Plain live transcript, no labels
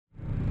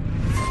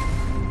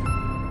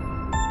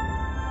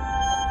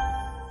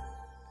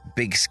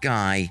big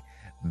sky,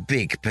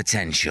 big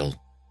potential.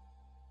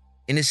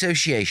 In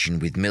association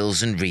with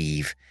Mills and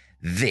Reeve,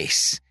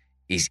 this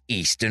is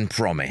Eastern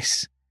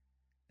Promise.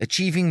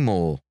 Achieving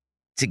more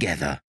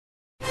together.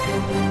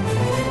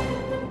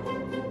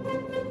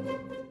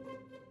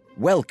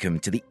 Welcome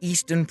to the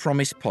Eastern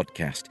Promise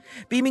podcast,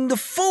 beaming the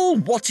full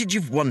wattage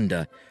of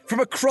wonder from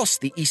across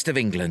the east of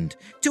England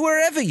to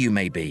wherever you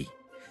may be.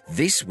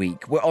 This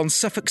week, we're on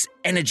Suffolk's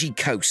Energy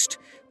Coast,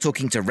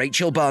 talking to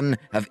Rachel Bunn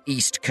of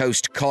East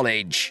Coast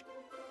College.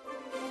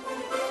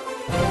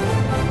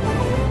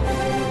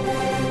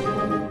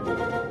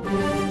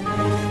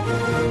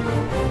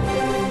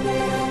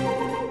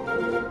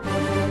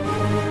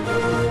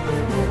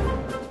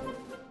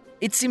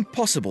 It's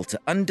impossible to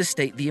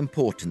understate the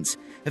importance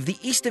of the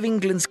East of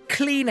England's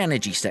clean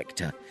energy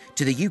sector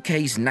to the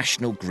UK's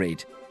national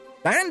grid.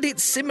 And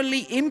it's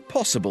similarly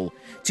impossible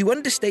to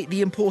understate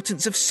the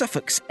importance of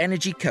Suffolk's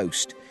Energy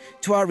Coast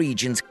to our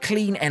region's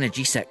clean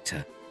energy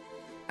sector.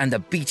 And the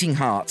beating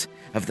heart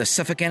of the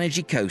Suffolk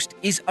Energy Coast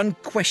is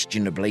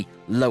unquestionably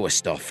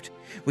Lowestoft,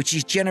 which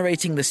is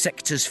generating the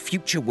sector's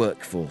future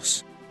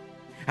workforce.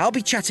 I'll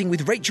be chatting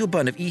with Rachel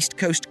Bunn of East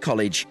Coast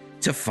College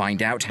to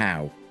find out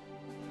how.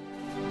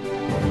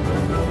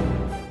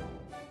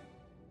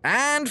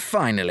 And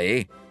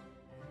finally,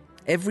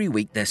 every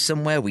week there's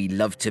somewhere we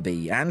love to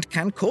be and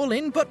can call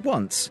in but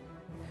once.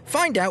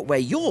 Find out where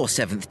your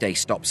seventh day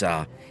stops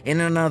are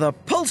in another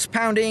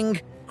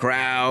pulse-pounding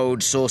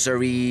crowd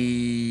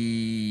sorcery.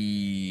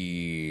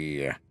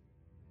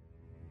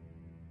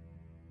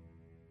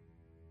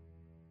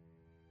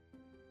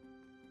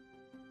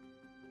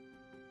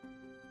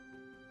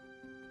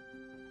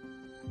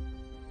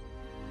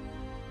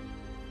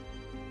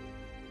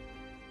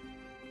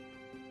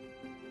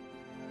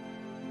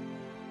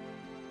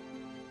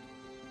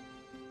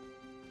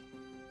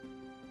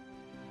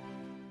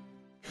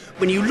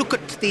 When you look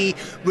at the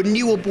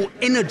renewable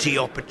energy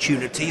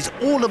opportunities,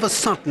 all of a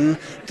sudden,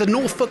 the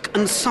Norfolk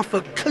and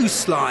Suffolk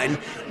coastline,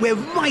 we're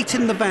right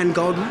in the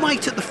vanguard,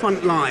 right at the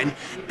front line.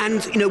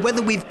 And,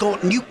 whether we've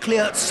got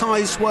nuclear at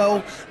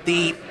Sizewell,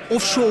 the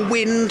offshore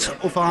wind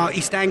of our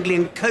East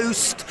Anglian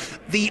coast,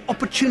 the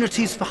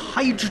opportunities for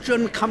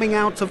hydrogen coming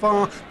out of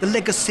the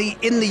legacy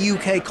in the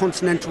UK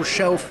continental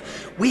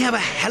shelf, we have a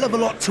hell of a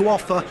lot to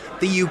offer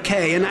the UK.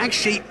 And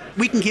actually,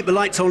 we can keep the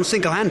lights on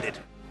single-handed.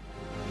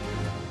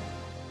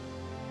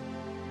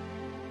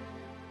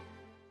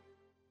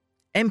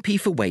 MP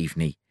for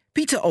Waveney,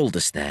 Peter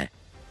Aldous there,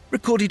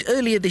 recorded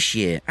earlier this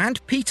year,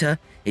 and Peter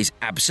is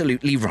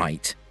absolutely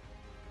right.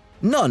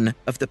 None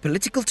of the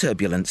political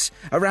turbulence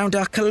around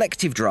our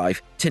collective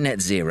drive to net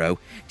zero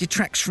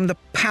detracts from the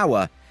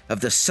power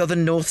of the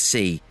southern North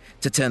Sea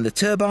to turn the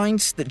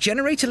turbines that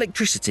generate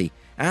electricity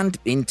and,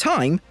 in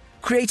time,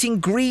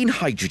 creating green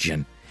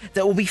hydrogen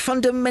that will be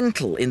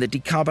fundamental in the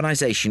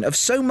decarbonisation of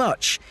so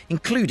much,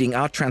 including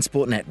our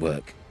transport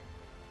network.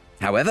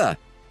 However,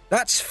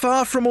 that's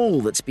far from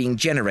all that's being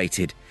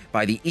generated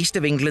by the East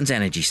of England's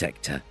energy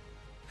sector.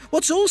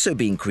 What's also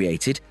being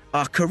created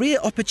are career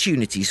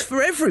opportunities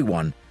for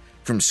everyone,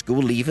 from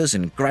school leavers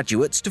and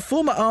graduates to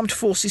former armed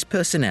forces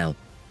personnel.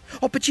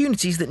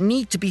 Opportunities that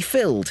need to be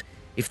filled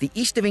if the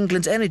East of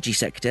England's energy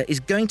sector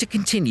is going to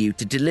continue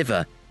to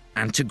deliver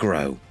and to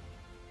grow.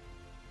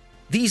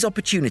 These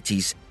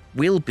opportunities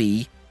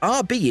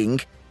are being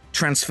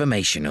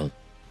transformational.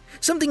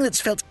 Something that's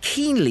felt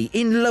keenly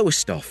in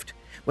Lowestoft,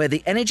 where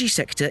the energy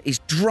sector is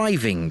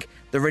driving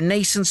the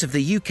renaissance of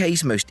the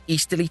UK's most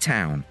easterly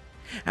town,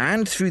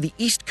 and through the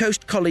East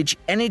Coast College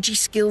Energy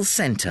Skills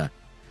Centre,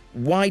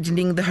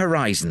 widening the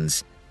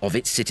horizons of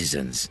its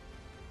citizens.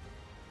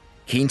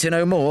 Keen to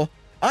know more?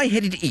 I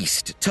headed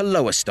east to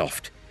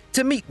Lowestoft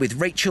to meet with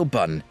Rachel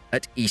Bunn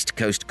at East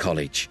Coast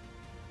College.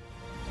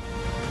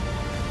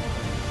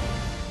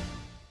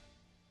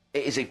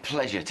 It is a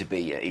pleasure to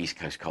be at East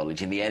Coast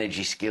College in the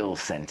Energy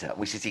Skills Centre.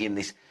 We're sitting in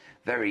this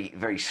very,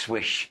 very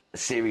swish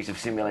series of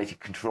simulated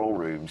control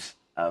rooms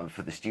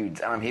for the students.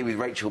 And I'm here with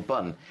Rachel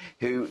Bunn,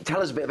 who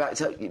tell us a bit about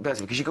yourself,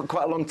 because you've got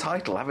quite a long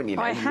title, haven't you?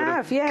 Now? I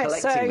have,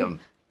 yes. So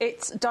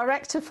it's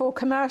Director for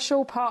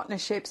Commercial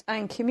Partnerships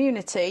and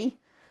Community,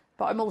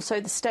 but I'm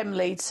also the STEM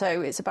lead, so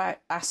it's about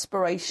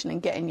aspiration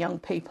and getting young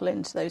people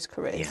into those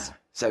careers. Yeah.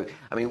 So,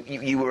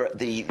 you were at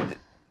the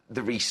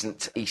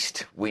recent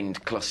East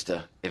Wind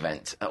Cluster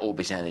event at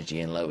Orbis Energy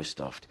in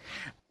Lowestoft.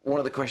 One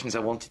of the questions I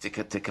wanted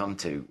to come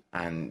to,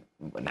 and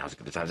now's a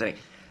couple of times anyway,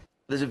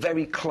 there's a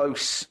very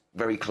close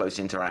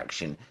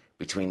interaction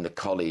between the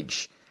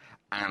college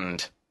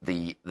and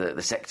the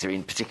sector,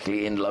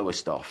 particularly in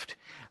Lowestoft.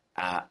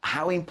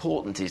 How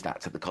important is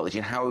that to the college,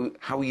 and how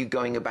are you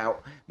going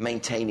about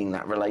maintaining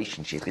that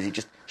relationship? Is it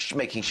just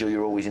making sure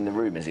you're always in the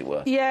room, as it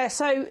were? Yeah,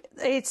 so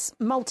it's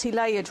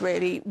multi-layered,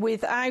 really.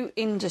 Without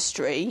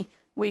industry,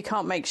 we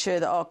can't make sure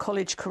that our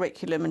college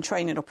curriculum and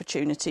training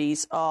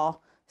opportunities are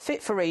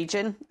fit for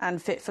region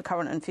and fit for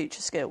current and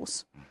future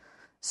skills.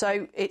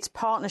 So it's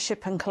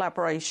partnership and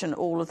collaboration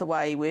all of the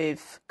way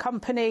with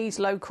companies,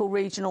 local,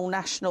 regional,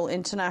 national,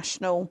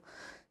 international,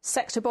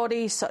 sector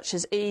bodies such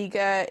as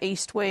EAGA,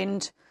 East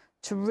Wind,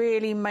 to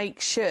really make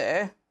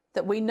sure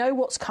that we know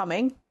what's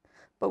coming,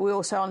 but we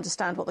also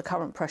understand what the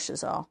current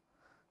pressures are.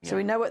 So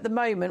we know at the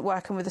moment,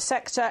 working with the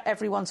sector,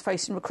 everyone's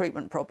facing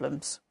recruitment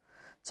problems.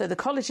 So the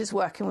college is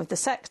working with the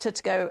sector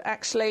to go,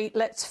 actually,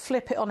 let's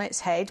flip it on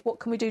its head. What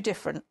can we do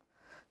different?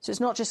 So it's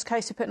not just a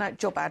case of putting out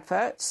job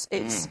adverts.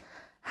 It's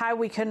how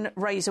we can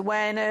raise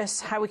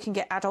awareness, how we can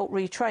get adult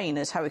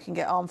retrainers, how we can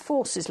get armed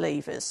forces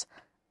leavers,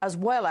 as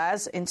well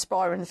as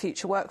inspiring the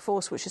future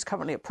workforce, which is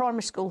currently at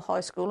primary school,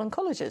 high school and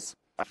colleges.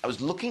 I was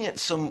looking at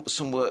some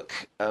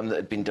work that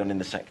had been done in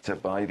the sector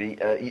by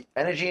the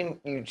Energy and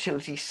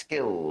Utility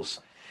Skills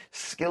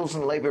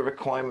and Labour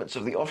Requirements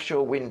of the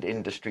Offshore Wind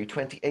Industry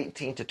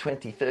 2018 to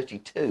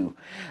 2032,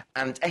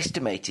 and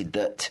estimated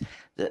that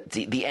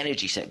the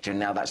energy sector,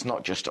 now that's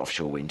not just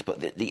offshore wind, but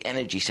the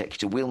energy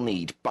sector will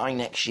need, by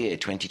next year,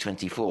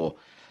 2024,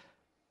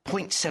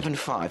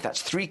 0.75, that's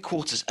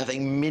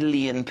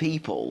 750,000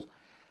 people,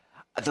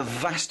 the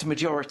vast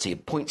majority,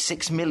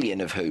 0.6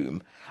 million of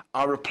whom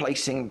are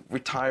replacing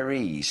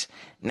retirees.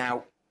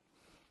 Now,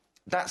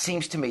 that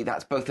seems to me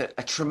that's both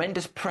a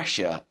tremendous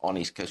pressure on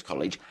East Coast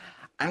College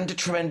and a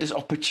tremendous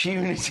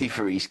opportunity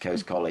for East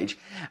Coast College,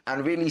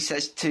 and really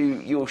says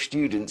to your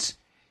students,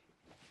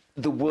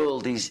 the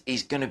world is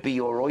going to be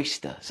your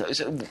oyster. So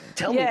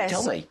tell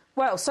me.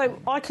 Well, so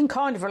I can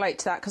kind of relate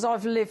to that because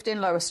I've lived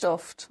in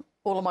Lowestoft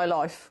all of my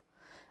life.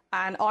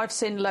 And I've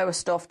seen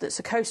Lowestoft, that's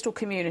a coastal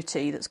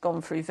community that's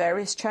gone through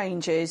various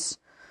changes,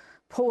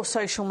 poor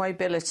social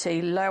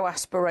mobility, low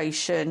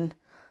aspiration,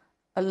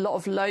 a lot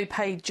of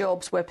low-paid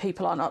jobs where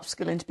people aren't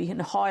upskilling to be in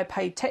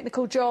higher-paid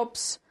technical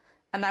jobs.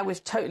 And now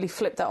we've totally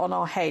flipped that on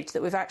our head,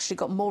 that we've actually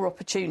got more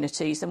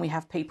opportunities than we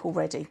have people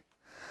ready.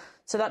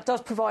 So that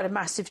does provide a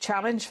massive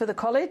challenge for the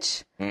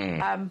college,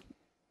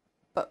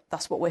 but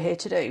that's what we're here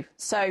to do.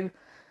 So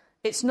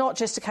it's not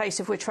just a case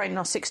of we're training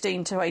our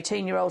 16 to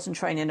 18-year-olds and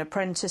training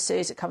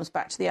apprentices. It comes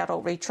back to the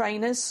adult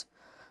retrainers.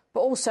 But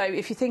also,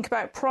 if you think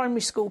about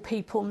primary school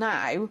people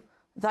now,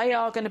 they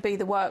are going to be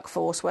the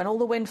workforce when all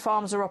the wind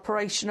farms are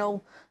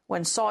operational,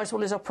 when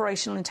Sizewell is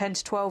operational in 10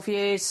 to 12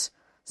 years.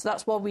 So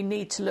that's why we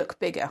need to look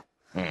bigger.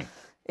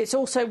 It's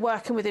also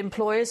working with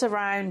employers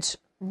around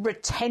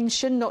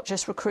retention, not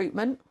just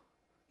recruitment.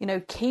 You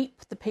know,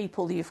 keep the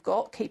people that you've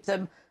got, keep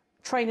them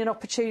training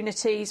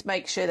opportunities,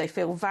 make sure they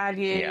feel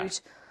valued,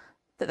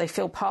 that they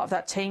feel part of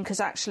that team, because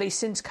actually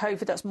since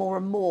COVID that's more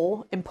and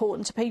more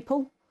important to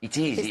people. It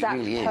is, it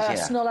really is. That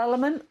personal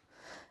element.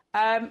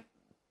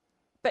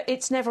 But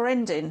it's never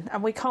ending,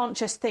 and we can't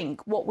just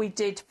think what we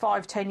did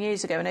 5-10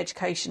 years ago in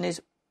education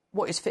is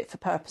what is fit for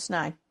purpose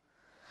now.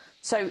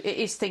 So it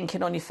is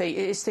thinking on your feet,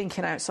 it is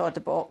thinking outside the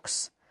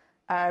box.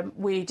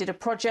 We did a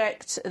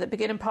project at the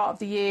beginning part of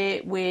the year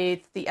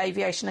with the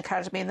Aviation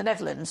Academy in the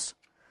Netherlands.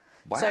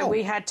 Wow. So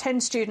we had 10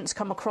 students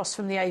come across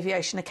from the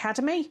Aviation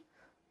Academy,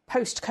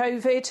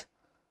 post-COVID,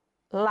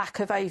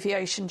 lack of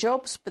aviation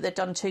jobs, but they'd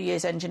done 2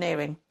 years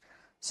engineering.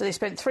 So they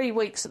spent 3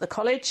 weeks at the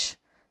college,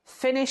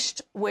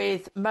 finished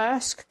with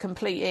Maersk,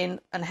 completing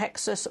and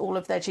Hexus, all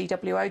of their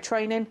GWO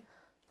training.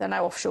 They're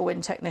now offshore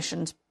wind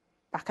technicians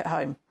back at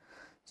home.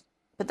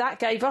 But that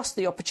gave us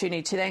the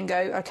opportunity to then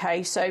go,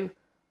 OK, so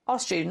our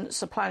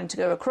students are planning to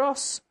go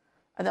across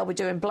and they'll be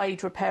doing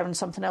blade repair and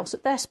something else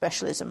at their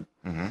specialism.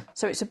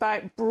 So it's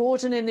about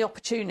broadening the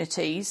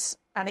opportunities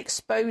and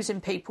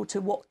exposing people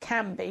to what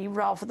can be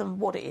rather than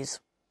what it is.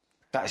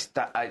 Do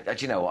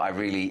you know what? I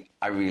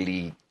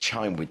really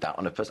chime with that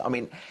on a person. I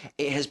mean,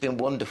 it has been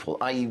wonderful.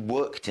 I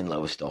worked in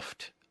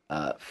Lowestoft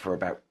for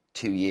about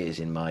 2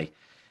 years in my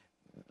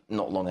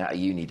not long out of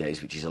uni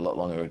days, which is a lot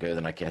longer ago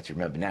than I care to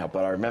remember now.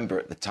 But I remember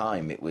at the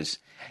time it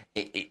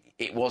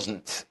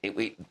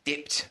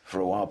dipped for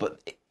a while, but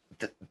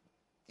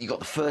you got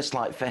the First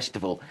Light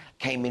Festival,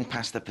 came in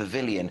past the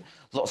pavilion,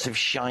 lots of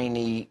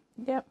shiny,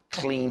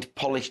 cleaned,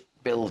 polished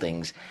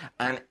buildings,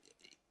 and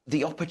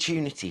the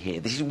opportunity here,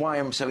 this is why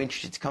I'm so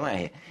interested to come out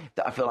here,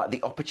 that I feel like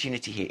the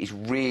opportunity here is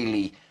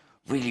really,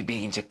 really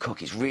beginning to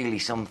cook. It's really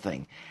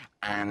something.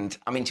 And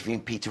I'm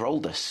interviewing Peter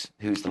Aldous,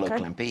 who's the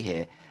local MP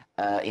here,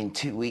 in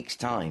 2 weeks'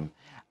 time.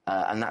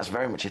 And that's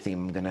very much a theme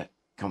I'm going to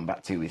come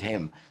back to with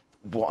him.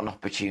 What an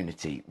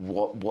opportunity.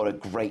 What a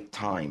great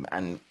time.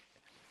 And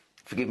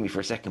forgive me for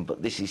a second,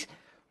 but this is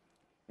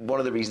one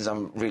of the reasons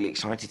I'm really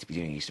excited to be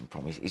doing Eastern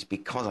Promise is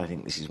because I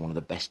think this is one of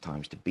the best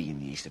times to be in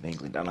the east of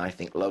England. And I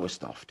think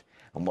Lowestoft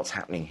and what's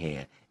happening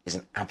here is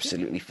an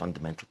absolutely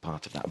fundamental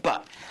part of that.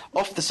 But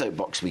off the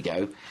soapbox we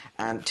go,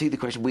 and to the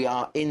question, we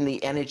are in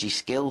the Energy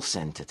Skills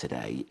Centre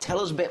today. Tell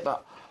us a bit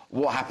about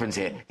what happens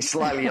here. It's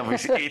slightly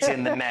obvious, it's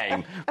in the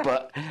name,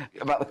 but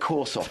about the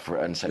course offer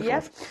and so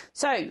forth.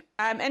 So,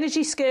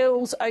 Energy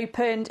Skills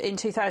opened in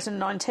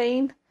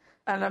 2019,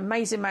 an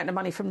amazing amount of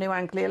money from New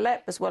Anglia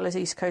LEP as well as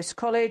East Coast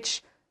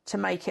College to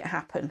make it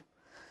happen.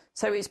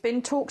 So it's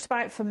been talked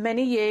about for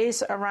many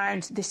years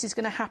around this is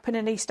going to happen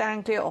in East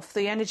Anglia off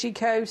the energy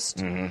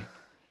coast,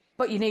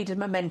 but you needed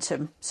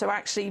momentum. So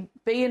actually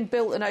being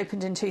built and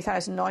opened in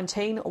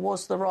 2019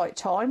 was the right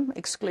time,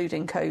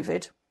 excluding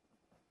COVID,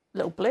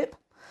 little blip.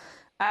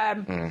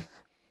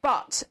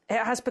 But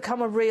it has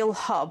become a real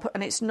hub,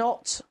 and it's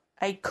not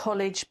a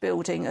college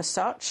building as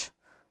such.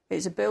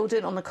 It's a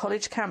building on the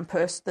college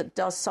campus that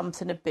does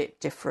something a bit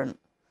different.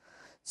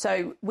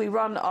 So we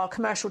run our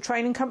commercial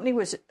training company,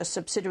 which is a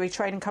subsidiary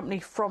training company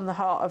from the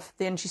heart of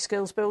the Energy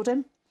Skills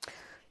building.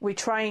 We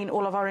train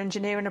all of our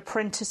engineering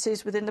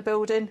apprentices within the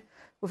building.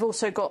 We've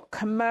also got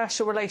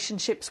commercial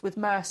relationships with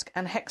Maersk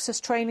and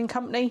Hexus Training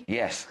Company.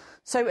 Yes.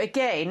 So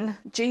again,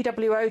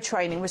 GWO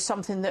training was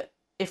something that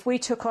if we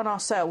took on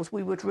ourselves,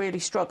 we would really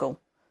struggle.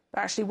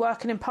 But actually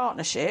working in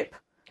partnership,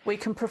 we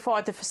can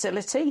provide the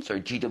facility. So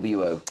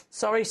GWO.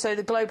 Sorry, so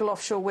the Global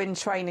Offshore Wind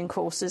Training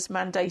courses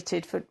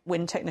mandated for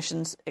wind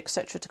technicians,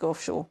 etc., to go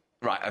offshore.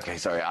 Right, OK,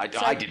 sorry,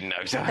 I didn't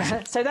know.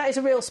 So that is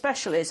a real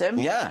specialism.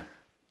 Yeah.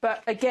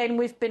 But again,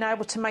 we've been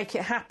able to make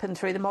it happen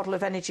through the model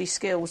of energy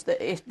skills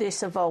that if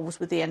this evolves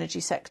with the energy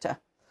sector.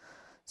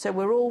 So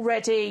we're all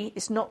ready.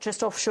 It's not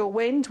just offshore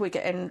wind.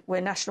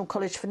 We're National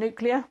College for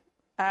Nuclear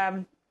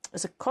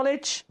as a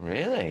college.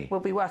 Really? We'll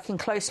be working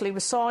closely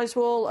with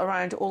Sizewell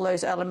around all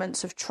those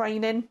elements of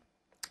training.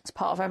 It's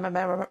part of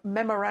our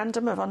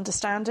memorandum of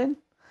understanding.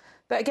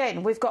 But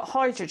again, we've got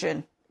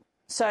hydrogen.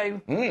 So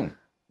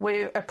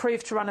we're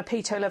approved to run a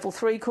PITO Level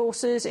 3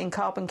 courses in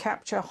carbon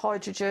capture,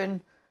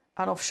 hydrogen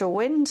and offshore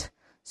wind.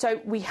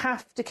 So we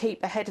have to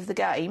keep ahead of the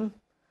game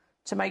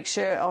to make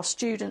sure our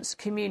students,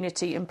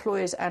 community,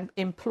 employers and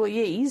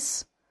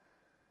employees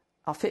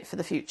are fit for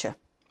the future.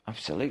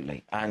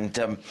 Absolutely.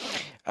 And,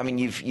 I mean,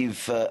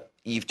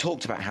 you've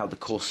talked about how the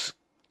course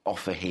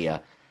offer here,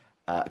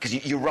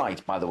 because you're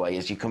right, by the way,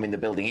 as you come in the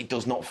building, it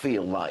does not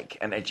feel like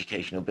an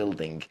educational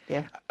building.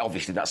 Yeah.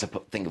 Obviously, that's a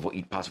thing of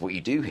part of what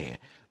you do here,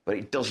 but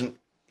it doesn't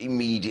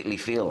immediately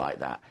feel like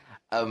that.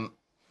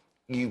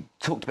 You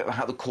talked about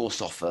how the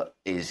course offer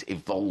is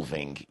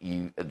evolving.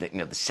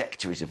 The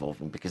sector is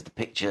evolving because the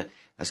picture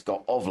has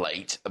got, of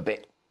late, a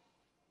bit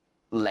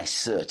less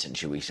certain,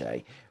 shall we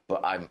say.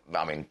 But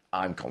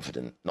I'm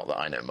confident, not that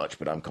I know much,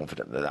 but I'm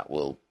confident that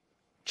will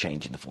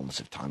change in the fullness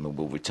of time and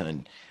we'll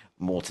return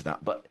more to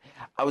that. But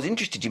I was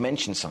interested, you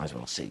mentioned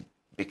Sizewell C,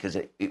 because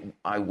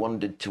I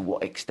wondered to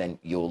what extent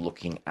you're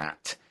looking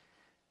at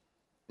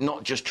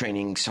not just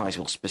training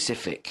Sizewell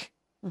specific,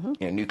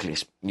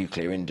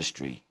 nuclear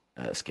industry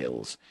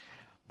skills,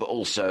 but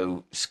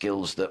also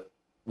skills that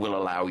will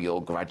allow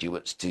your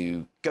graduates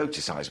to go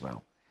to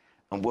Sizewell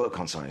and work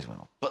on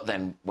Sizewell. But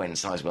then when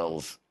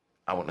Sizewell's,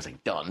 I want to say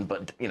done,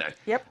 but,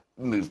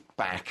 move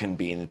back and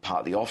be in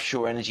part of the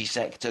offshore energy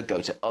sector, go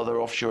to other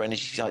offshore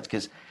energy sites,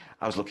 because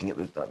I was looking at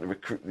the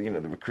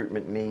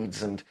recruitment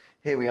needs, and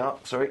here we are,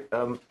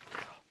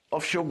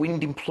 offshore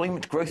wind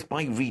employment growth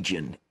by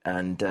region.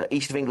 And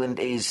East of England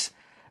is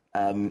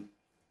one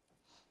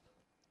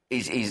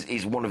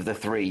of the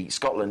three: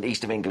 Scotland,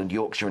 East of England,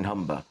 Yorkshire and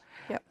Humber.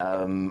 Yep.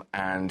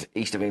 And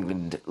East of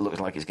England looks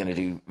like it's going to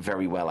do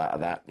very well out of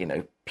that,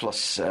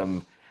 plus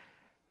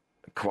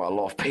quite a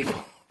lot of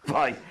people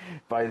by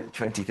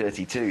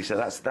 2032. So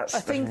that's I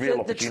think real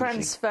that the opportunity.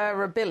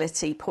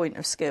 transferability point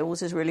of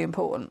skills is really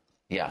important.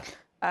 Yeah.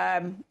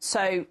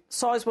 So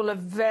Sizewell are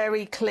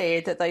very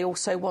clear that they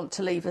also want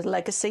to leave a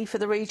legacy for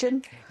the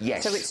region.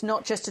 Yes. So it's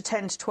not just a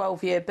 10 to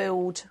 12 year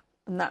build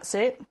and that's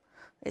it.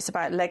 It's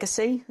about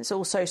legacy. It's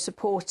also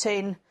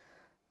supporting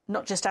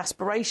not just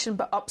aspiration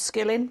but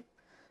upskilling.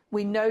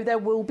 We know there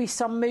will be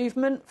some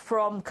movement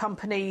from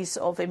companies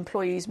of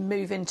employees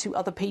moving to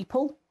other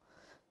people.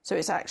 So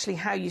it's actually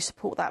how you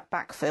support that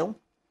backfill.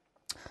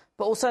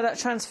 But also that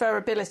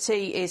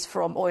transferability is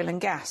from oil and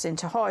gas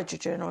into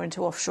hydrogen or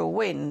into offshore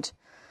wind.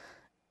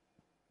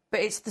 But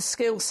it's the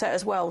skill set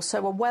as well.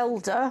 So a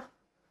welder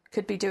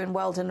could be doing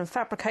welding and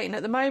fabricating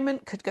at the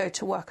moment, could go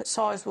to work at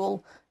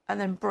Sizewell and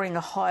then bring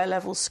a higher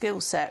level skill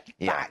set back.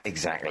 Yeah,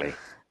 exactly.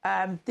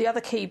 The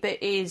other key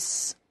bit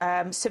is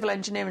civil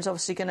engineering is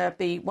obviously going to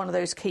be one of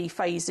those key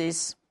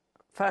phases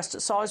first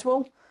at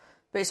Sizewell,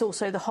 but it's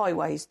also the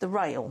highways, the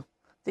rail,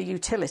 the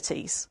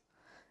utilities.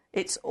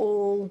 It's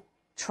all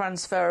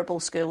transferable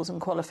skills and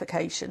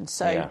qualifications.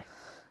 So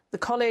the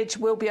college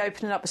will be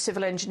opening up a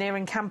civil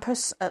engineering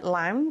campus at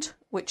Lound,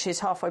 which is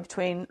halfway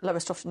between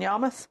Lowestoft and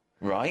Yarmouth.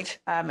 Right.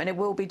 And it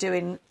will be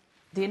doing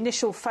the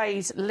initial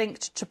phase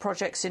linked to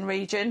projects in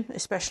region,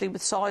 especially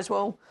with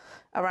Sizewell,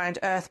 around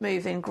earth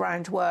moving,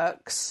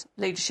 groundworks,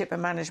 leadership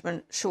and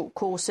management, short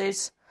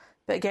courses.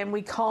 But again,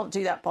 we can't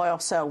do that by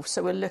ourselves.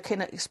 So we're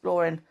looking at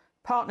exploring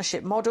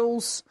partnership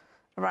models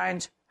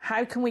around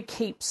how can we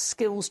keep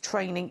skills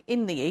training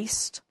in the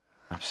East,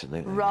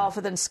 absolutely, rather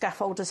than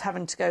scaffolders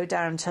having to go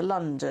down to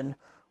London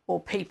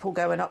or people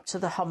going up to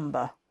the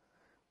Humber.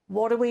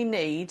 What do we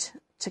need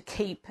to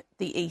keep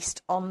the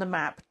East on the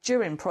map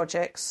during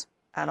projects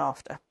and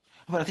after?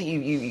 Well, I think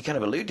you kind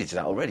of alluded to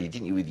that already,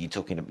 didn't you? With you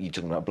talking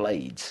about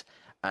blades,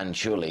 and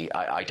surely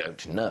I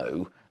don't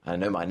know. I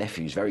know my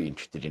nephew's very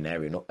interested in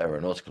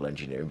aeronautical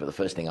engineering, but the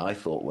first thing I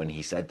thought when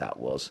he said that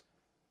was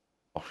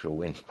offshore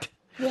wind,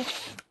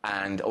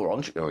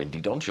 or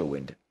indeed onshore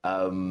wind.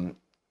 And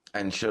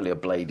surely a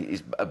blade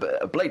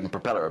and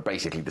propeller are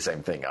basically the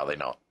same thing, are they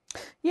not?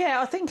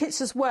 Yeah, I think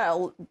it's as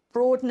well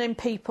broadening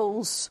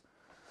people's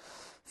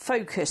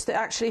focus. That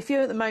actually, if you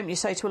at the moment you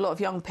say to a lot of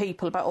young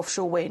people about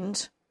offshore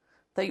wind,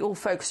 they all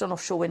focus on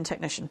offshore wind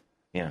technician.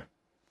 Yeah.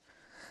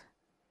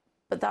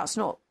 But that's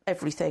not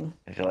everything.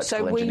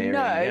 So we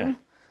know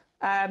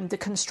the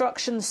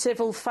construction,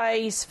 civil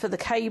phase for the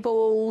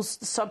cables,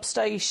 the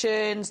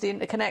substations, the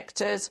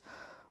interconnectors,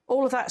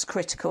 all of that's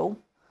critical.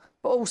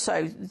 But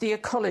also the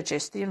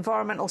ecologists, the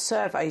environmental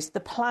surveys, the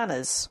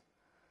planners,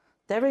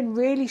 they're in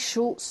really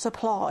short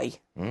supply.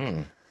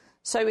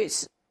 So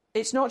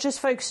it's not just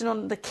focusing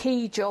on the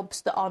key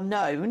jobs that are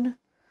known,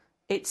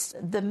 it's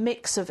the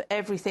mix of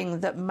everything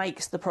that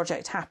makes the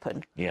project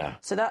happen. Yeah.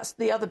 So that's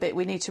the other bit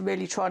we need to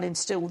really try and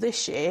instill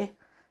this year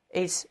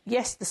is,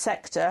 yes, the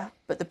sector,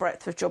 but the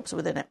breadth of jobs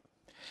within it.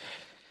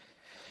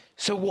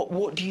 So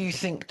what do you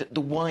think that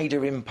the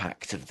wider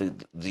impact of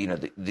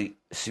the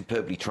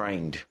superbly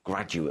trained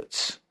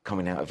graduates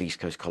coming out of East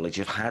Coast College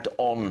have had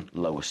on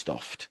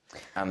Lowestoft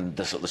and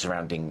the sort of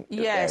surrounding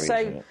areas?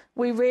 So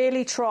we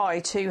really try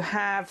to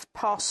have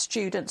past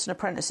students and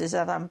apprentices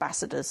as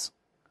ambassadors.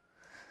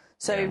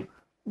 So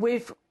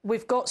we've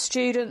got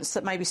students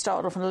that maybe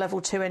started off on a level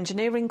 2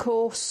 engineering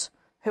course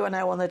who are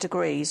now on their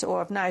degrees or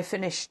have now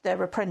finished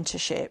their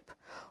apprenticeship,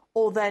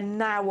 or they're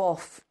now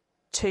off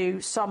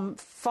to some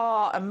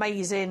far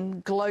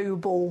amazing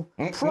global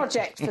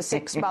project for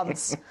 6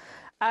 months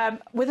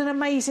with an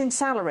amazing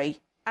salary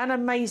and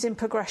amazing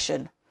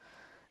progression.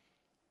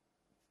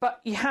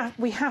 But we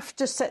have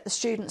to set the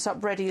students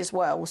up ready as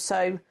well.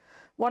 So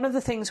one of the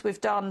things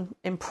we've done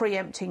in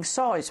preempting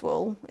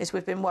Sizewell is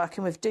we've been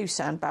working with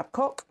Doosan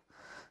Babcock.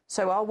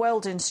 So our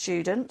welding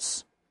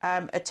students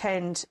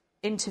attend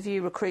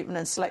interview, recruitment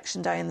and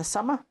selection day in the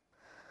summer.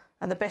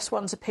 And the best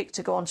ones are picked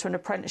to go on to an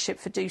apprenticeship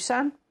for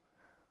Doosan,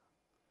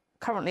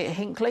 currently at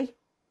Hinckley.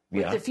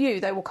 With the view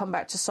they will come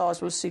back to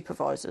Sizewell as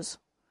supervisors.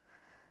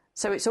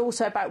 So it's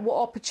also about what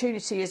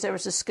opportunity is there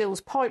as a skills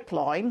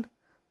pipeline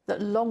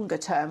that longer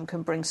term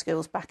can bring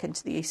skills back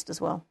into the East as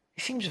well.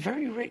 It seems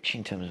very rich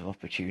in terms of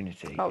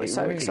opportunity. Oh, it's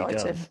so really exciting.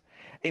 Does.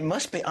 It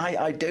must be.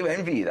 I do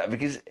envy you that,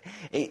 because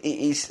it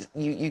is.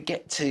 You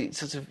get to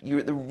sort of, you're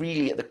at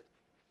the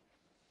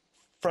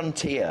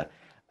frontier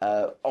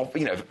of,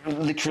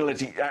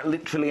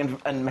 literally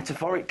and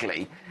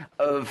metaphorically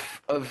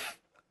of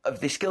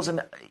the skills.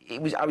 And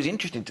I was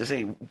interested to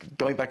see,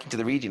 going back into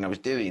the reading I was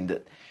doing,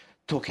 that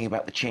talking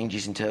about the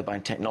changes in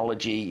turbine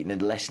technology and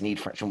the less need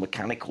for actual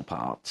mechanical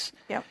parts.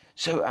 Yep.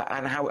 So,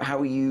 and how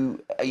are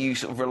you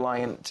sort of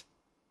reliant?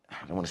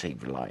 I don't want to say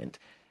reliant.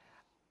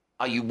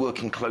 Are you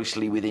working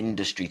closely with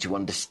industry to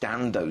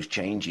understand those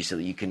changes so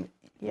that you can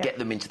get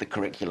them into the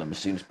curriculum as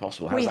soon as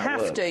possible? We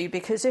have to,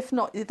 because if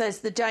not, there's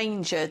the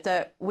danger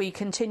that we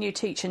continue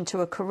teaching to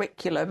a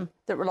curriculum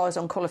that relies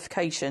on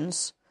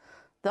qualifications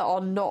that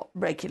are not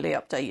regularly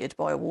updated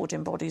by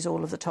awarding bodies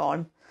all of the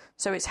time.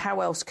 So it's how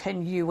else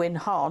can you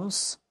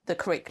enhance the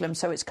curriculum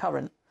so it's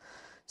current?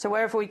 So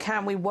wherever we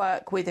can, we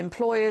work with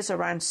employers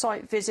around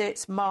site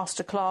visits,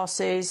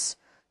 masterclasses,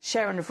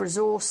 sharing of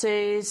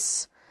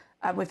resources.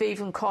 And we've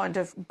even kind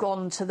of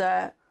gone to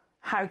the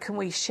how can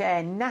we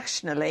share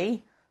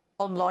nationally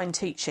online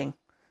teaching.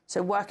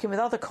 So working with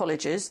other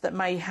colleges that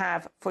may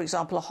have, for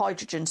example, a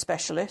hydrogen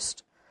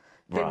specialist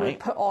who would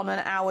put on an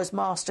hour's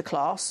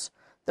masterclass,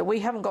 that we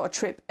haven't got to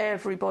trip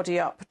everybody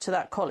up to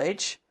that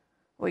college.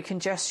 We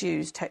can just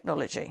use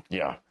technology.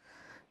 Yeah.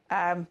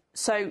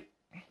 So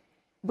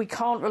we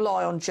can't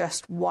rely on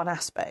just one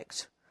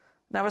aspect.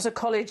 Now, as a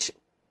college,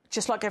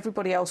 just like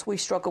everybody else, we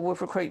struggle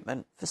with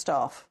recruitment for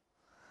staff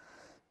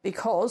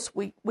because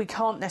we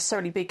can't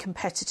necessarily be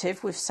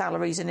competitive with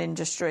salaries in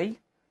industry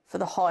for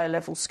the higher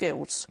level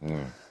skills.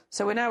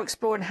 So we're now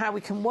exploring how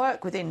we can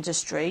work with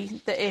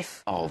industry that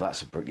if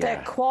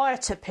they're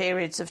quieter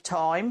periods of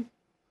time,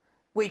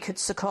 we could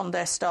second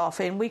their staff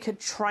in. We could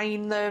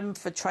train them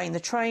for train the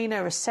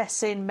trainer,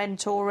 assessing,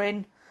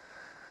 mentoring.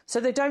 So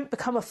they don't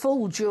become a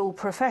full dual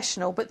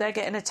professional, but they're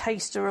getting a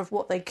taster of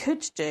what they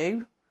could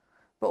do,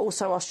 but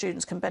also our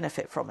students can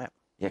benefit from it.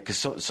 Yeah, because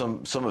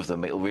some of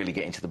them, it'll really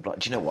get into the blood.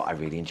 Do you know what? I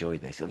really enjoy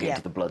this. It'll get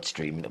into the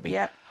bloodstream. It'll be,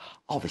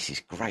 oh, this is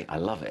great. I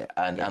love it.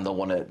 And they'll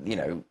want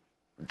to,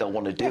 they'll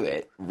want to do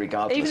it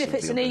regardless. Even if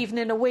it's an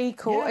evening a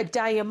week or a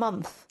day a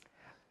month.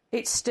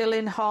 It's still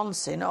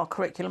enhancing our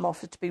curriculum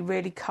offer to be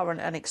really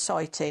current and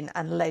exciting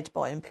and led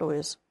by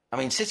employers. I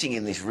mean, sitting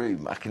in this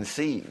room, I can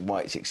see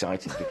why it's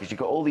exciting, because you've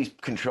got all these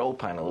control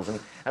panels, and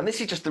this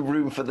is just the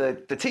room for the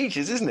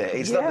teachers, isn't it?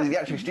 It's not the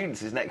actual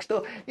students is next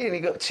door.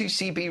 You've got 2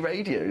 CB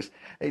radios.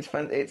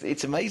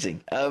 It's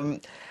amazing. I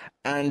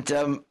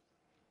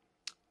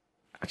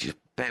just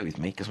bear with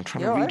me, because I'm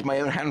trying to read my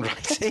own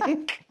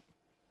handwriting.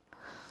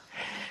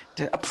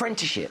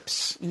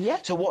 Apprenticeships. Yeah.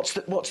 So what's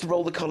the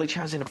role the college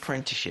has in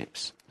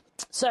apprenticeships?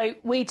 So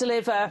we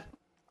deliver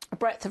a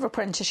breadth of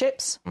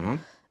apprenticeships.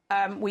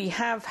 We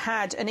have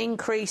had an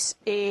increase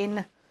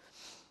in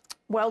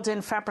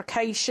welding,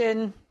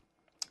 fabrication,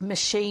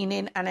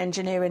 machining and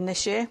engineering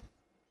this year.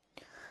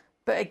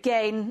 But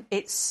again,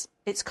 it's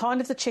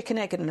kind of the chicken,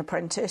 egg and an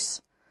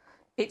apprentice.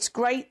 It's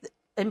great.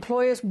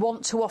 Employers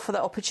want to offer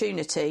that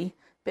opportunity,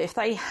 but if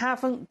they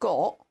haven't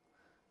got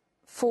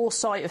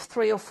foresight of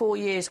 3 or 4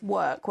 years'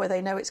 work where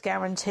they know it's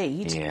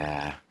guaranteed,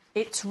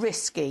 it's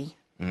risky.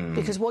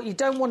 Because what you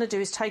don't want to do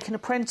is take an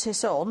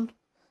apprentice on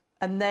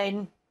and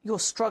then you're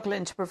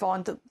struggling to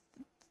provide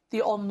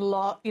the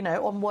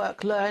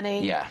on-work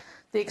learning,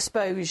 the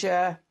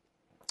exposure.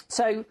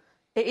 So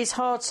it is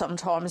hard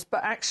sometimes,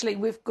 but actually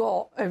we've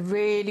got a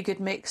really good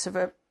mix of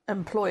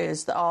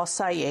employers that are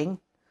saying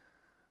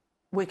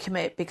we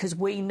commit because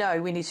we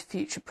know we need to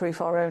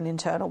future-proof our own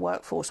internal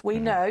workforce. We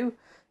know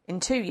in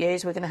 2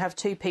 years we're going to have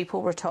 2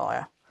 people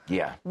retire.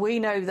 Yeah. We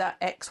know that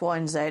X, Y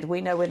and Z.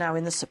 We know we're now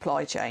in the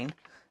supply chain.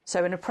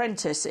 So an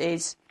apprentice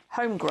is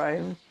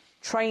homegrown,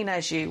 train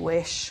as you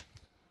wish.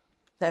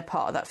 They're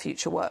part of that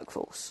future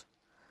workforce.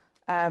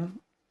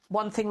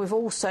 One thing we've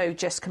also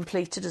just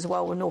completed as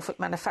well with Norfolk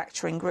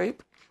Manufacturing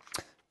Group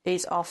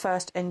is our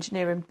first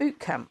engineering boot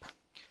camp.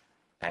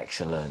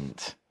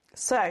 Excellent.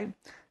 So,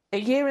 a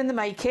year in the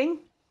making,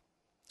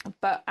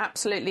 but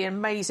absolutely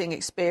amazing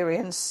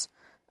experience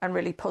and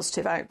really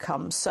positive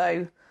outcomes.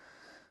 So,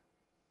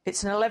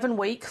 it's an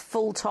 11-week,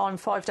 full-time,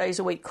 5 days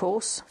a week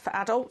course for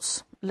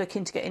adults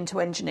looking to get into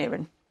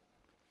engineering.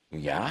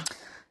 Yeah.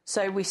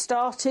 So we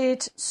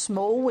started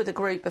small with a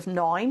group of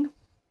 9.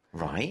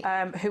 Right.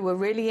 Who were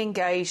really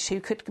engaged, who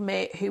could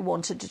commit, who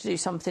wanted to do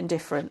something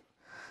different.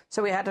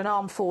 So we had an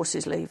armed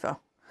forces leaver.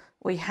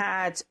 We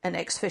had an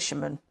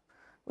ex-fisherman.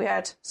 We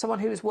had someone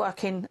who was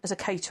working as a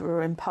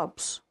caterer in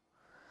pubs.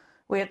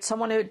 We had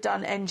someone who had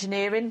done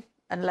engineering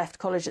and left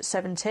college at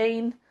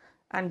 17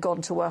 and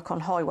gone to work on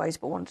highways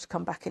but wanted to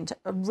come back into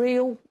a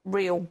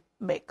real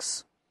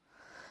mix.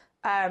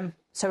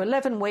 So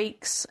 11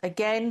 weeks,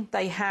 again,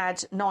 they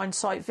had 9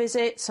 site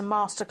visits and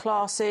master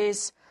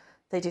classes.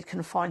 They did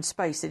confined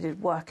space. They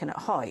did working at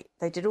height.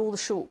 They did all the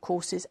short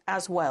courses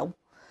as well.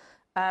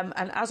 And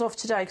as of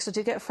today, because I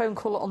did get a phone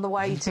call on the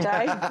way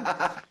today.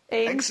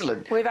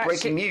 Excellent.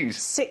 Breaking news.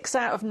 6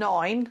 out of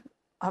 9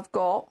 have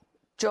got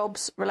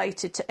jobs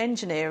related to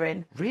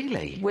engineering.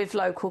 Really? With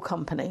local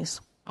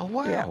companies. Oh,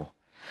 wow. Yeah.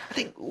 I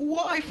think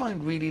what I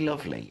find really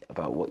lovely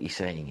about what you're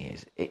saying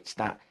is it's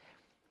that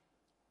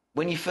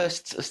when you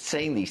first are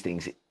saying these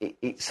things,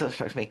 it sort of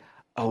strikes me,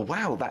 oh,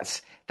 wow,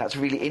 that's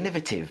really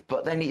innovative.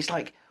 But then it's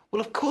like, well,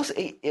 of course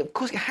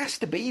it has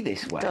to be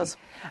this way. It does.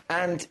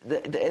 And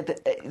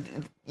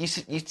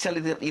you tell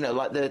it,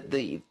 like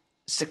the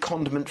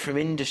secondment from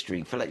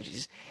industry for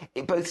lectures,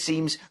 it both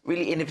seems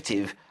really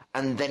innovative,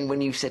 and then when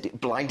you said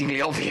it,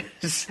 blindingly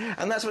obvious.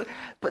 And that's what.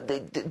 But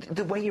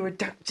the way you're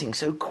adapting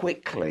so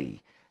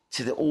quickly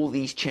to all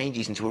these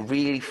changes into a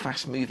really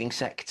fast-moving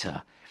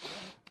sector.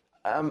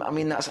 I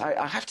mean,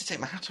 I have to take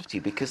my hat off to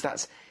you because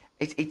that's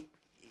it.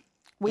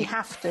 We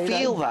have to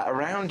feel that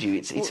around you.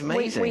 It's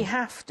amazing. We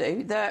have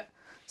to. That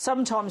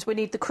sometimes we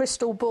need the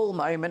crystal ball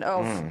moment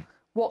of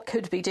what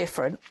could be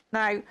different.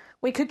 Now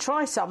we could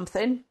try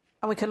something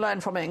and we can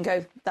learn from it and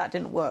go, that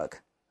didn't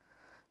work.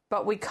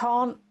 But we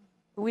can't.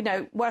 We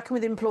know working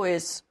with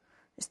employers,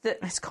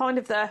 it's kind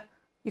of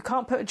you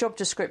can't put a job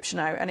description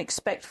out and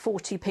expect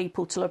 40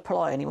 people to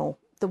apply anymore.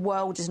 The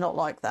world is not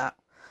like that.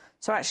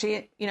 So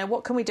actually,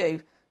 what can we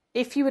do?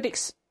 If you would,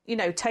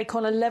 take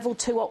on a level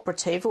 2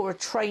 operative or a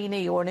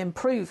trainee or an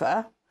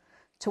improver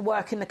to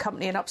work in the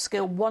company and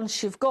upskill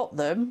once you've got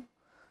them,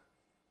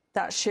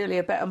 that's surely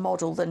a better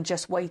model than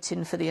just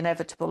waiting for the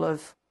inevitable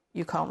of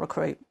you can't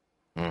recruit.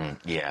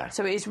 Yeah.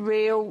 So it is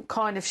real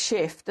kind of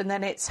shift, and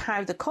then it's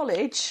how the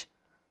college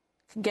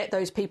can get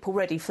those people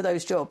ready for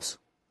those jobs.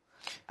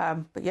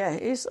 But yeah,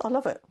 it is. I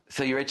love it.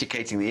 So you're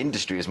educating the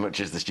industry as much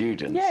as the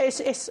students. Yeah,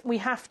 it's we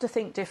have to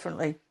think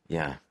differently.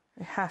 Yeah.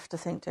 We have to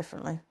think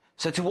differently.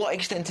 So to what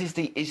extent is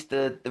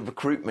the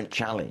recruitment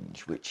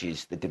challenge, which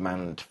is the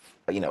demand,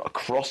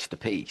 across the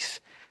piece,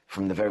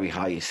 from the very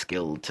highest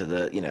skilled to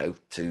the,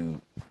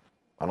 to,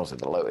 I don't say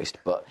the lowest,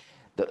 but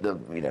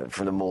the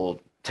from the more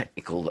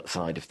technical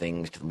side of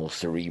things to the more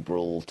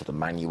cerebral to the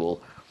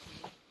manual,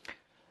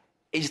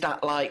 is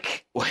that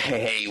like, well,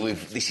 hey,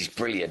 this is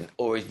brilliant,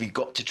 or have you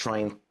got to try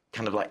and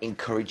kind of like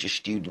encourage your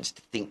students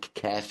to think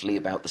carefully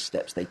about the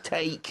steps they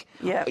take?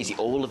 Yeah. Is it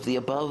all of the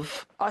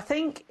above? I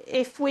think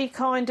if we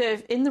kind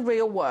of, in the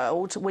real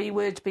world, we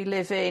would be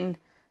living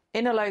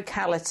in a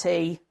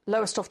locality,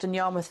 Lowestoft and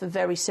Yarmouth are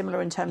very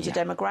similar in terms of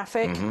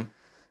demographic. Mm-hmm.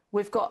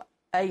 We've got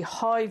a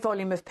high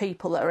volume of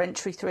people that are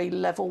entry 3,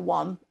 level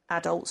 1,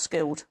 adult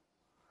skilled.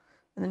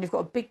 And then you've got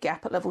a big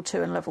gap at level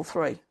 2 and level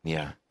 3.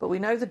 Yeah. But we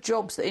know the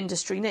jobs that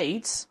industry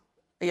needs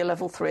are your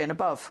level 3 and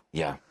above.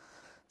 Yeah.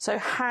 So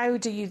how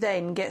do you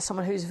then get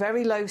someone who's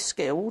very low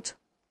skilled,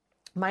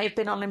 may have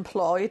been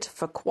unemployed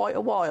for quite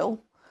a while,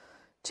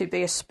 to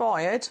be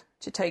aspired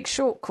to take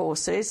short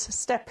courses,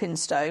 stepping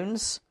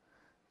stones,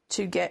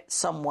 to get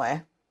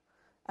somewhere?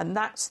 And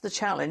that's the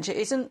challenge. It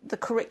isn't the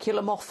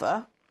curriculum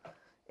offer,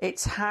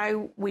 it's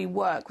how we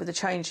work with the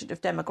change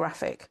of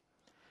demographic.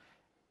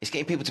 It's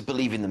getting people to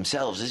believe in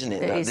themselves, isn't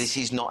it? That this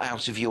is not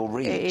out of your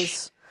reach. It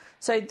is.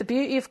 So the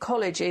beauty of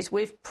college is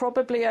we've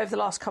probably over the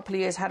last couple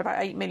of years had about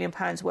 £8 million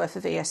worth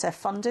of ESF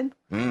funding,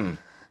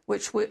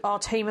 which our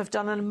team have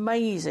done an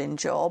amazing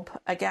job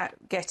at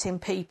getting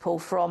people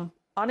from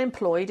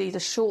unemployed, either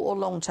short or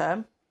long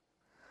term,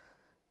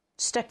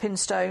 stepping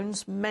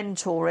stones,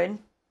 mentoring,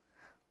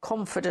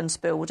 confidence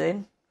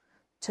building,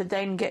 to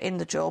then get in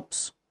the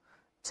jobs,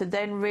 to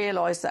then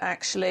realise that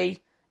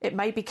actually it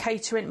may be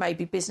catering, it may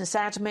be business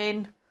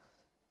admin,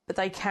 but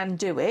they can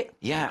do it.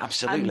 Yeah,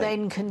 absolutely. And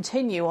then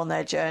continue on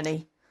their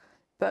journey.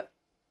 But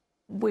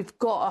we've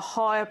got a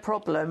higher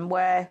problem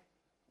where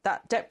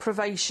that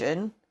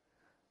deprivation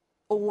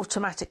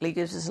automatically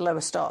gives us a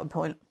lower starting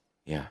point.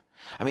 Yeah,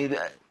 I mean,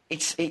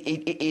 it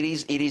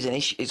is an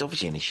issue. It's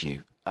obviously an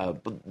issue.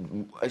 But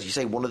as you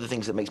say, one of the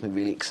things that makes me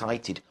really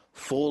excited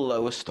for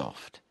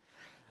Lowestoft,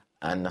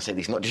 and I say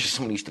this not just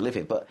someone who used to live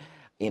here, but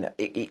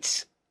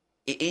it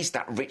is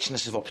that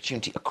richness of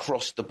opportunity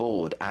across the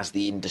board as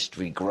the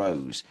industry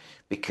grows,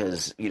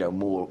 because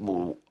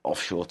more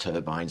offshore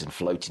turbines and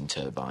floating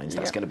turbines.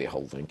 That's going to be a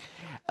whole thing.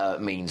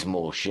 Means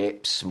more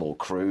ships, more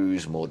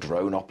crews, more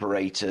drone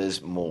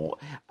operators,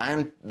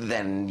 and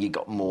then you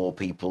got more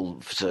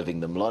people serving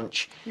them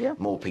lunch. Yeah.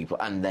 More people,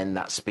 and then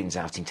that spins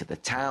out into the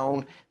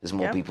town. There's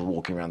more people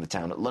walking around the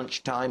town at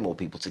lunchtime. More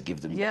people to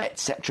give them,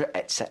 etc.,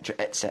 etc.,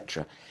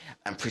 etc.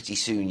 And pretty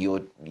soon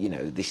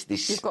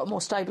this. You've got a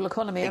more stable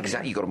economy.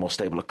 Exactly, you've got a more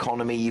stable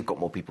economy. You've got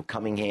more people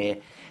coming here,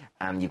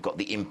 and you've got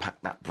the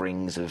impact that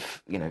brings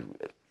of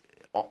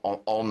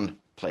on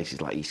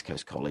places like East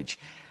Coast College,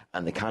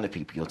 and the kind of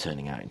people you're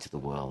turning out into the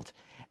world.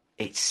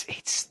 It's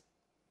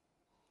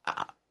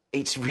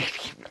really.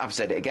 I've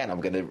said it again.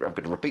 I'm going to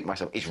repeat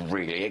myself. It's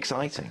really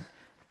exciting.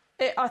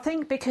 I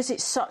think because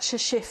it's such a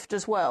shift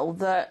as well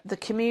that the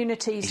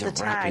communities, the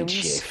towns,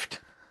 shift.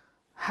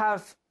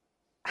 have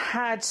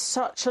had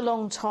such a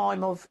long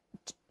time of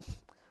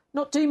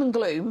not doom and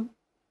gloom,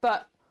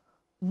 but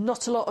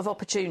not a lot of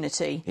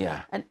opportunity.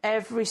 Yeah. And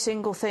every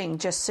single thing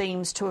just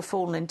seems to have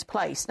fallen into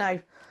place. Now,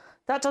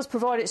 that does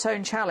provide its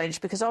own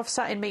challenge, because I've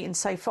sat in meetings,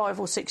 say, 5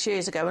 or 6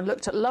 years ago and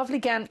looked at lovely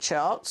Gantt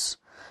charts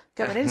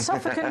going in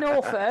Suffolk and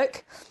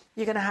Norfolk.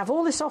 You're going to have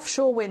all this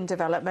offshore wind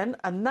development,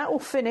 and that will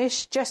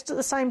finish just at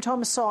the same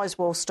time as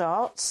Sizewell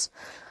starts.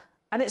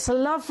 And it's a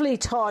lovely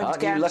timed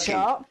Gantt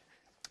chart.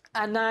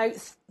 And now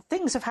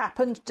things have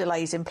happened,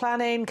 delays in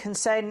planning,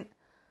 consent,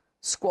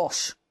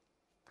 squash.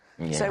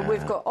 Yeah. So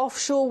we've got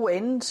offshore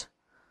wind,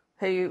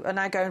 who are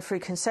now going through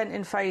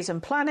consenting phase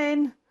and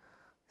planning,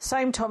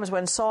 same time as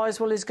when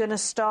Sizewell is going to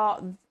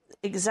start,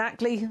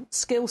 exactly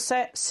skill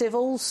set,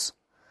 civils.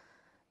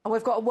 And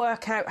we've got to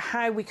work out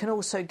how we can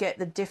also get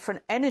the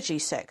different energy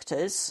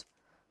sectors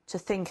to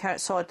think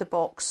outside the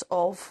box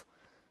of,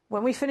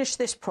 when we finish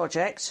this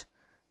project,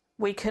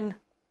 we can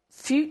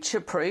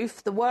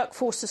future-proof the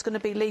workforce that's going to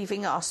be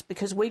leaving us,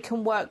 because we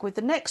can work with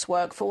the next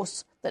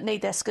workforce that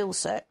need their skill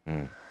set.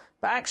 But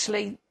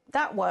actually,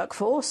 that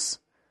workforce,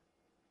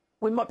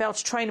 we might be able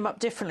to train them up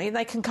differently and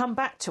they can come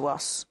back to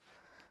us.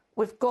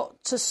 We've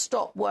got to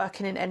stop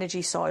working in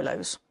energy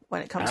silos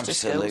when it comes to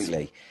skills.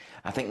 Absolutely.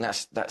 I think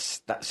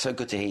that's so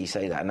good to hear you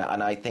say that.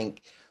 And I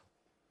think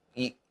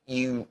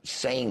you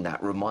saying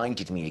that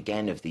reminded me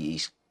again of the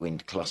East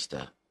Wind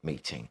Cluster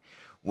meeting,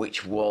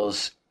 which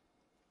was,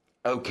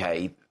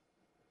 okay,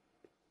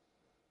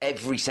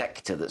 every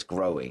sector that's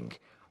growing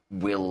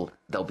there'll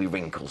be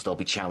wrinkles, there'll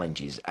be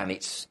challenges, and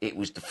it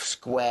was the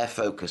square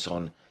focus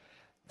on,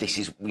 this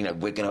is, we're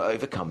going to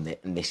overcome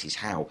it, and this is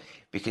how.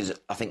 Because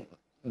I think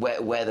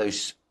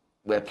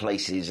where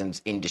places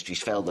and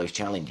industries fail those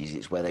challenges,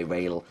 it's where they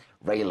rail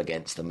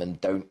against them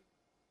and don't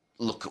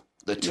look at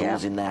the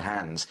tools in their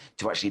hands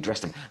to actually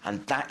address them.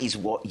 And that is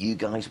what you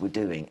guys were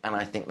doing, and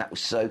I think that was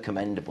so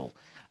commendable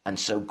and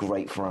so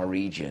great for our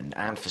region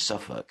and for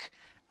Suffolk,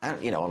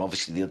 and and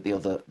obviously the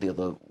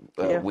other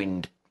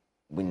wind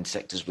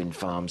sectors, wind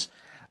farms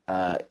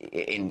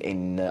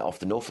in off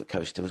the Norfolk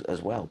coast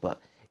as well.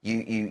 But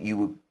you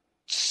were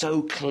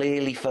so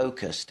clearly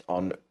focused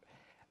on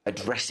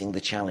addressing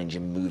the challenge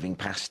and moving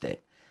past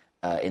it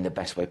in the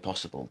best way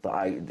possible.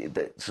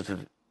 That sort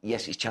of,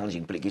 yes, it's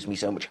challenging, but it gives me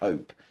so much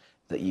hope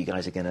that you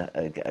guys are gonna.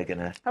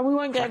 And we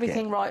won't get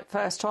everything right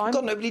first time.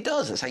 God, nobody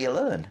does. That's how you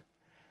learn.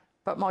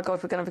 But my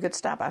God, we're going to have a good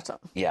stab at it.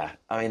 Yeah,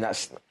 I mean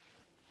that's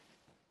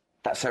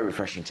so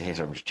refreshing to hear.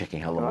 So I'm just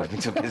checking how long I've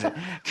been talking. So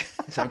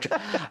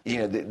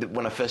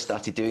when I first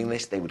started doing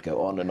this, they would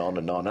go on and on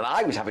and on, and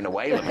I was having a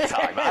whale of a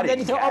time. And then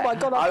you thought, oh my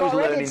God, I was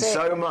learning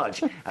so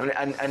much.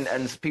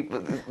 And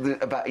people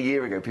about a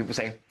year ago, people were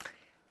saying,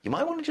 you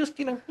might want to just,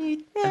 And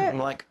I'm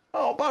like,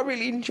 oh, but I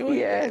really enjoy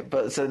it.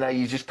 But so now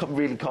you just come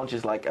really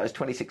conscious, like, it's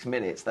 26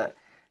 minutes that,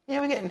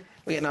 we're getting.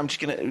 I'm just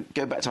going to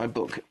go back to my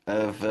book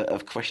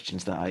of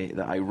questions that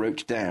I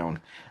wrote down.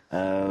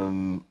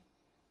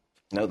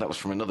 No, that was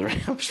from another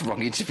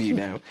wrong interview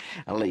now.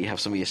 I'll let you have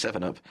some of your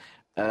 7-Up.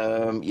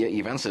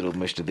 You've answered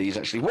most of these,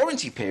 actually.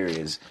 Warranty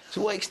periods.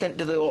 To what extent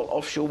do the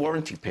offshore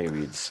warranty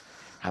periods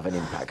have an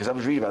impact? Because I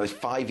was reading about this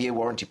 5-year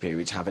warranty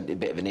periods having a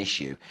bit of an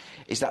issue.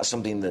 Is that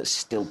something that's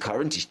still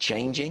current, is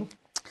changing?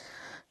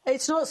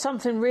 It's not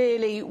something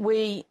really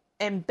we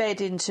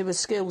embed into a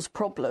skills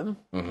problem.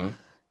 Mm-hmm.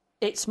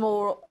 It's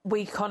more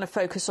we kind of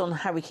focus on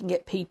how we can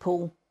get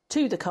people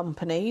to the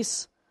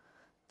companies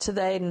to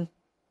then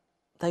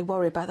they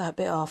worry about that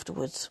bit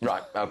afterwards.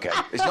 Right, OK.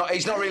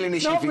 It's not really an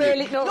issue for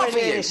really, you. Not really for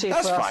you. an issue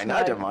That's for us, fine, no.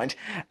 I don't mind.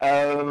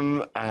 And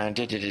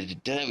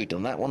we've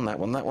done that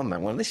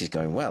one. This is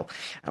going well.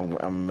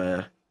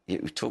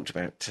 We've talked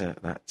about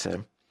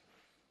that.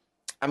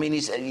 I mean,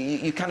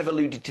 you kind of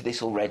alluded to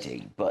this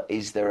already, but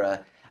is there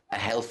a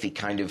healthy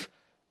kind of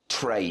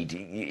trade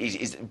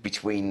is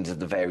between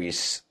the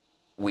various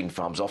wind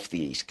farms off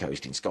the east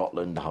coast in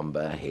Scotland,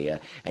 Humber here?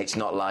 It's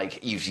not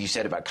like you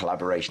said about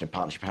collaboration and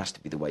partnership has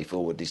to be the way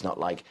forward. It's not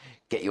like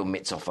get your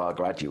mitts off our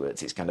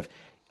graduates. It's kind of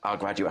our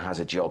graduate has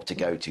a job to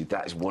go to.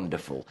 That is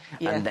wonderful.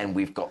 Yeah. And then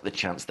we've got the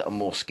chance that a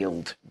more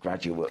skilled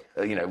graduate,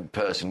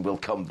 person will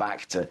come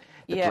back to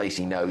the place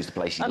he knows, the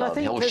place he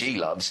loves, or she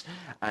loves,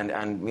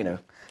 and you know.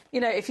 You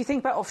know, if you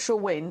think about offshore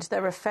wind,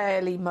 they're a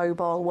fairly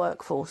mobile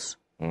workforce.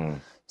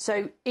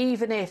 So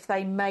even if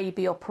they may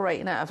be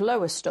operating out of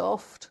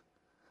Lowestoft,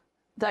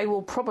 they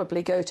will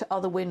probably go to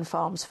other wind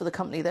farms for the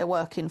company they're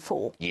working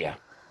for. Yeah.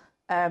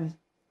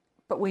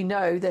 But we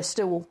know they're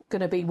still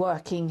going to be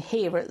working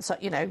here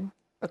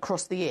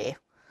across the year.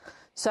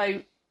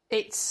 So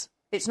it's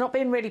not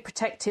been really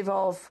protective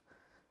of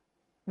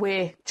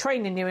we're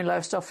training you in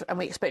Lowestoft and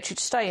we expect you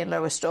to stay in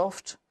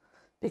Lowestoft,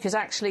 because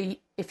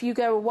actually if you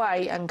go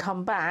away and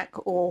come back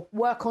or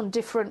work on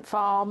different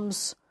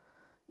farms,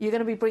 you're going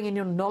to be bringing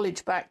your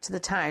knowledge back to the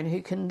town,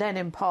 who can then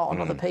impart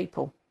on other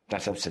people.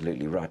 That's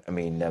absolutely right. I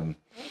mean,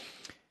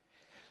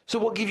 so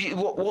what gives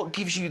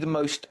you the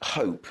most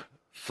hope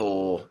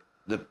for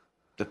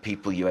the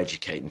people you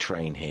educate and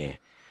train here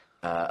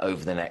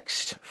over the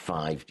next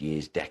 5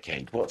 years,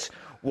 decade?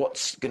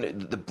 What's going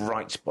to the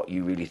bright spot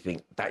you really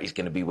think that is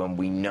going to be when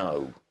we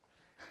know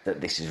that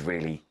this is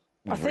really?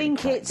 I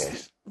think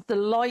it's the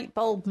light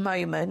bulb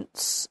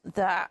moments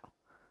that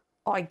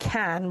I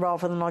can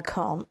rather than I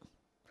can't.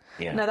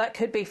 Yeah. Now, that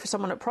could be for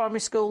someone at primary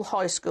school,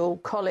 high school,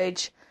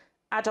 college,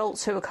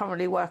 adults who are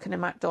currently working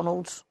in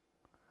McDonald's,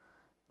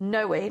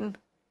 knowing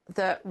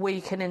that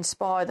we can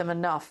inspire them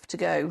enough to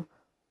go,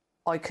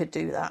 I could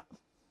do that.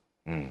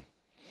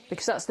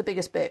 Because that's the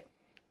biggest bit,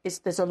 is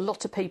there's a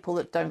lot of people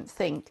that don't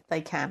think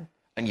they can.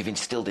 And you've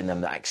instilled in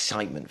them that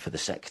excitement for the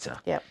sector.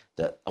 Yep.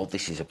 That,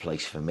 this is a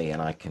place for me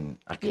and I can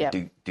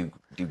do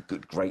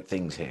good, great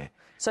things here.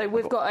 So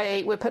we're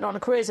putting on a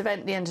careers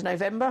event at the end of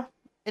November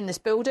in this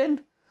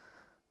building.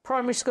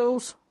 Primary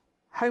schools,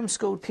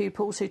 homeschooled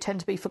pupils who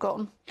tend to be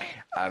forgotten,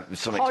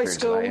 high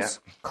schools,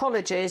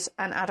 colleges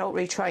and adult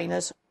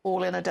retrainers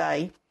all in a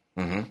day.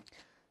 Mm-hmm.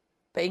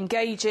 But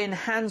engaging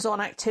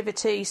hands-on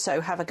activity, so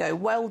have a go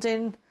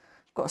welding,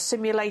 got a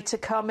simulator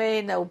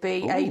coming, there'll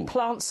be a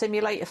plant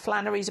simulator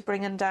Flannery's are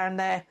bringing down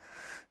there,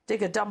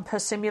 dig a dumper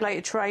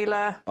simulator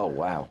trailer. Oh,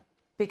 wow.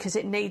 Because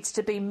it needs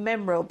to be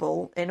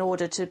memorable in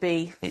order to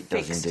be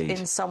fixed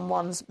in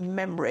someone's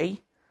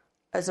memory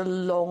as a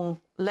long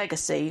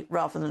legacy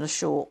rather than a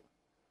short,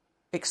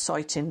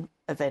 exciting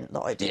event that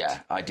I did.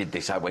 Yeah, I did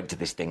this. I went to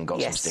this thing,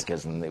 got some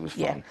stickers, and it was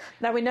fun. Yeah.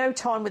 Now, we know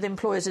time with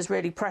employers is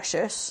really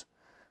precious,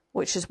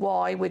 which is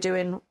why we're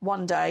doing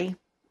one day,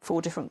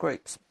 4 different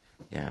groups.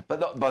 Yeah,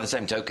 but by the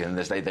same token,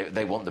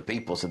 they want the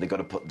people, so they've got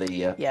to put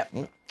the... Yeah.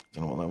 I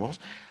don't know what that was.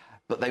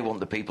 But they want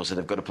the people, so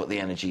they've got to put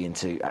the energy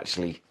into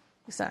actually...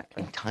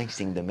 Exactly.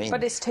 Enticing them in.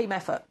 But it's team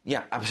effort.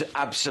 Yeah,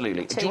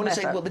 absolutely. Do you want to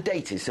say what the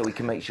date is so we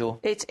can make sure?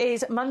 It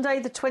is Monday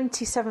the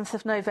 27th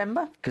of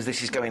November. Because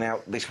this is going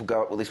out, this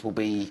will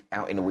be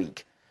out in a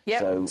week.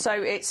 Yeah,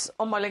 so it's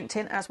on my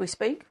LinkedIn as we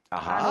speak.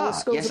 Aha, and all the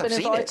schools have been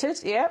invited.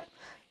 It.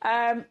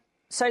 Yeah.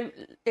 So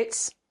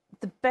it's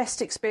the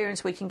best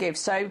experience we can give.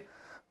 So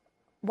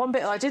one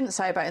bit I didn't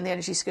say about in the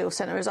Energy Skills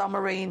Centre is our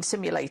marine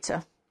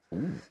simulator.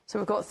 Ooh. So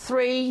we've got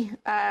 3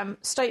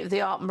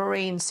 state-of-the-art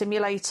marine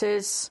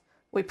simulators.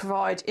 We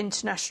provide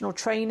international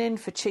training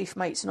for chief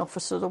mates and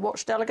officer of the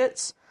watch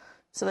delegates.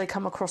 So they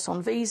come across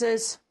on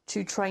visas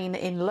to train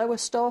in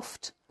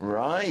Lowestoft.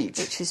 Right.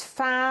 Which is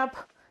fab.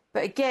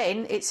 But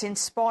again, it's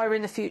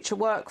inspiring the future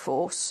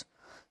workforce.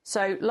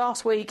 So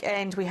last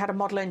weekend we had a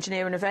model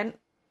engineering event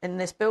in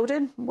this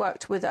building,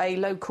 worked with a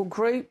local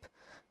group.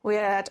 We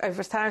had over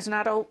 1,000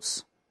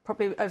 adults,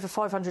 probably over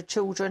 500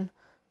 children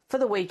for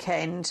the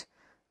weekend,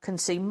 can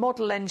see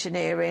model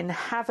engineering,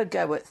 have a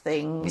go at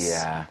things.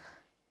 Yeah.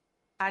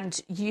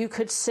 And you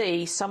could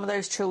see some of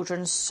those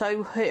children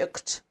so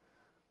hooked,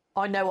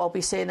 I know I'll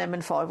be seeing them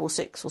in 5 or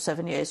 6 or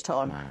 7 years'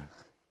 time. Wow.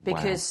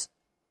 Because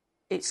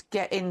it's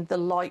getting the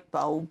light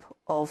bulb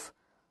of,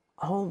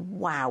 oh,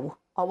 wow,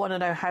 I want to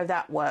know how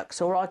that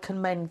works, or I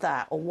can mend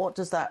that, or what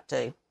does that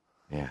do?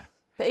 Yeah.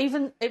 But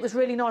even, it was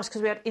really nice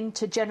because we had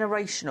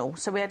intergenerational,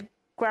 so we had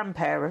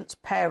grandparents,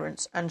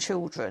 parents and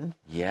children.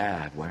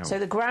 Yeah, wow. So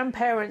the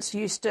grandparents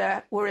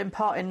were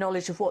imparting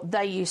knowledge of what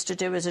they used to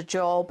do as a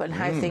job and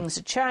how things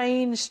had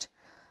changed.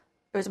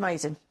 It was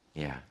amazing.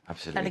 Yeah,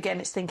 absolutely. And again,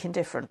 it's thinking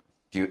different.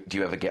 Do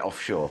you ever get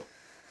offshore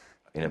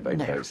in a boat?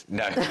 No.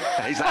 No.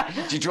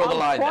 Do you draw the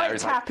line there? I'm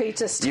quite happy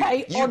to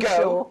stay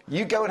onshore.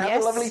 You go and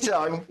have a lovely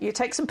time. You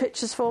take some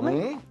pictures for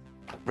me.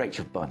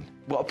 Rachel Bunn,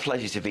 what a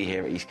pleasure to be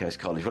here at East Coast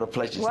College. What a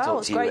pleasure to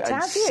talk to you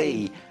and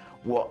see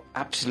what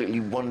absolutely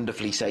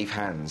wonderfully safe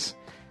hands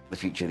the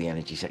future of the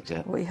energy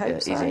sector We hope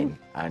is so. in.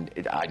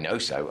 And I know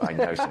so.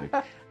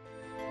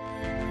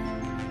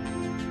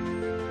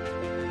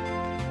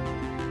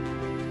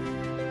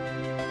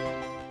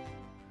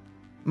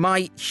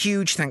 My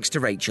huge thanks to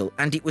Rachel,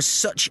 and it was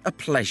such a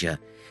pleasure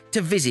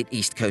to visit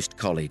East Coast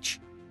College.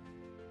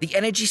 The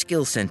Energy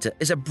Skills Centre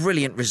is a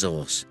brilliant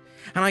resource,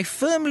 and I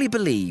firmly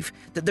believe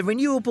that the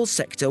renewable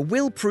sector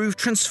will prove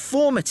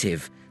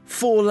transformative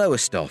for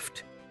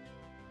Lowestoft.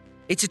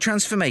 It's a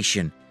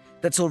transformation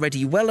that's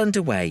already well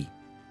underway,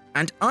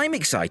 and I'm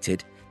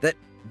excited that,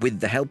 with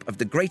the help of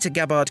the Greater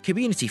Gabbard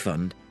Community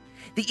Fund,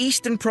 the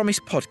Eastern Promise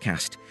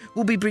podcast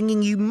will be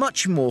bringing you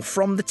much more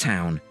from the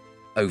town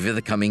over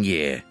the coming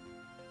year.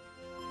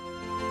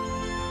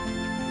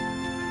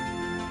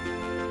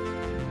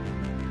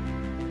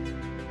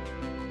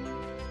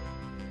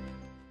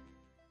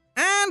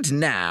 And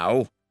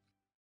now...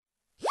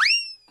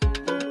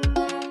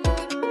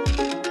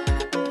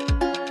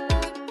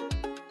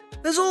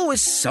 There's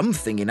always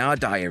something in our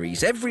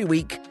diaries every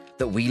week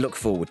that we look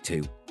forward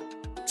to.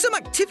 Some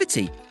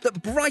activity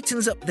that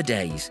brightens up the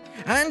days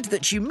and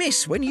that you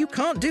miss when you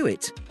can't do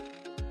it.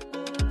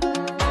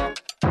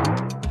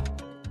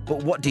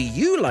 But what do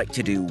you like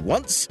to do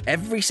once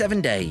every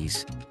 7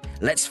 days?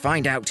 Let's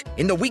find out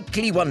in the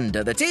weekly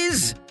wonder that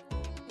is...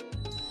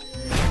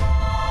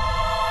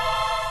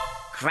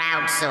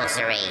 Crowd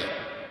sorcery.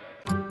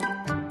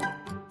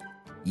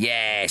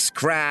 Yes,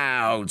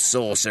 crowd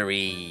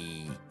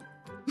sorcery.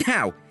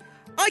 Now,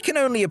 I can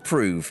only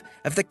approve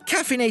of the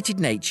caffeinated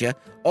nature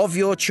of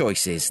your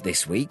choices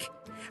this week.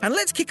 And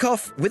let's kick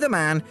off with a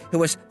man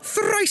who has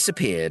thrice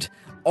appeared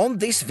on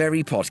this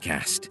very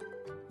podcast.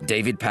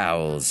 David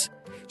Powells,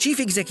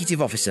 Chief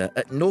Executive Officer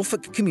at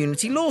Norfolk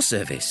Community Law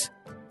Service.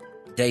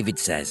 David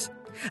says,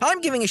 I'm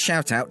giving a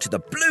shout out to the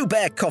Blue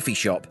Bear Coffee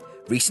Shop,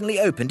 recently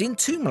opened in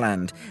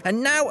Tombland,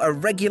 and now a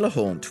regular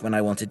haunt when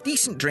I want a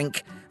decent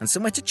drink and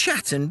somewhere to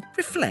chat and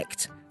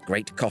reflect.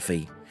 Great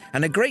coffee.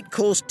 And a great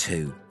cause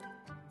too.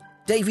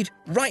 David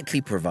rightly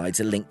provides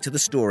a link to the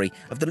story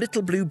of the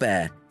little blue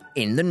bear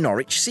in the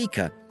Norwich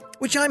Seeker,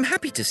 which I'm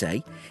happy to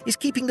say is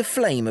keeping the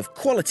flame of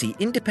quality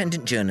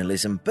independent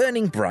journalism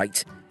burning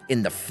bright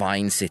in the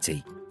fine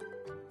city.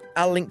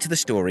 I'll link to the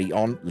story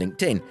on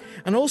LinkedIn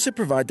and also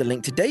provide the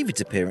link to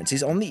David's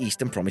appearances on the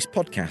Eastern Promise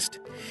podcast,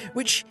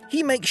 which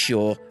he makes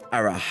sure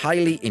are a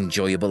highly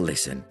enjoyable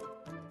listen.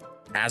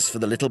 As for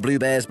the little blue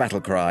bear's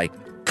battle cry,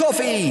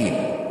 coffee,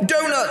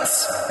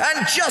 donuts,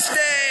 and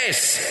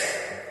justice!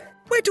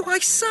 Where do I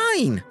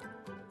sign?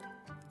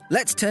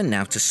 Let's turn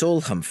now to Saul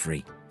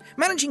Humphrey,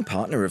 Managing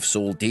Partner of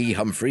Saul D.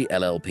 Humphrey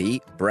LLP,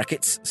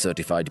 brackets,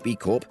 Certified B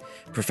Corp,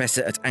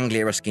 Professor at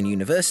Anglia Ruskin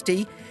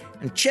University,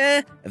 and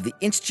Chair of the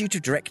Institute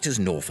of Directors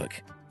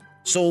Norfolk.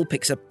 Saul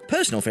picks a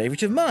personal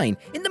favourite of mine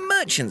in the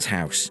Merchant's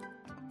House,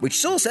 which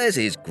Saul says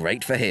is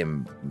great for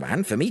him,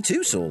 and for me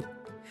too, Saul.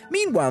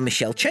 Meanwhile,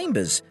 Michelle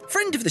Chambers,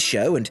 friend of the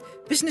show and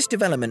Business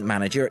Development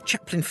Manager at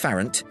Chaplain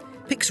Farrant,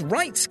 picks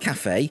Wright's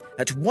Cafe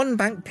at One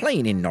Bank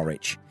Plain in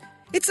Norwich.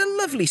 It's a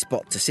lovely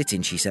spot to sit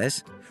in, she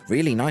says.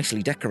 Really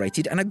nicely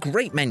decorated and a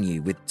great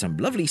menu with some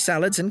lovely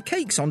salads and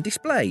cakes on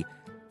display.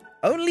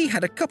 Only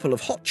had a couple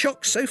of hot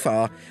chocks so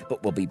far,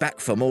 but we'll be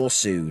back for more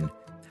soon.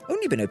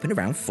 Only been open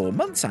around 4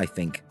 months, I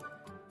think.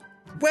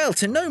 Well,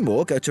 to know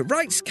more, go to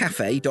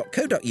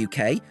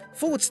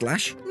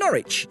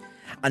wrightscafe.co.uk/Norwich.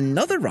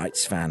 Another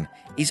Wrights fan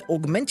is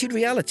augmented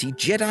reality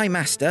Jedi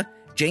Master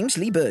James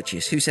Lee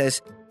Burgess, who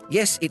says,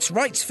 yes, it's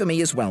Wrights for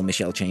me as well,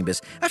 Michelle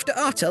Chambers, after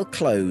Artel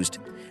closed.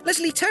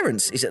 Leslie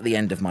Terrance is at the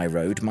end of my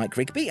road, Mike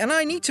Rigby, and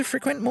I need to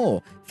frequent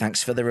more.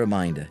 Thanks for the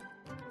reminder.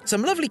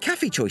 Some lovely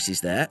cafe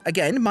choices there,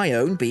 again, my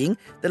own being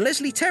the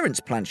Leslie Terrance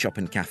Plant Shop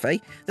and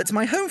Cafe that's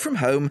my home from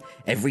home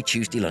every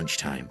Tuesday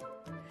lunchtime.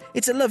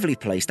 It's a lovely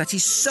place that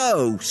is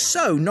so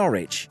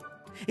Norwich.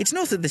 It's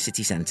north of the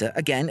city centre,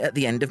 again at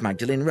the end of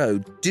Magdalen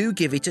Road. Do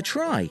give it a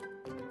try.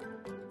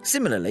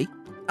 Similarly,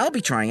 I'll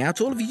be trying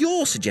out all of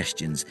your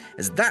suggestions,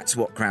 as that's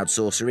what crowd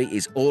sorcery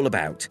is all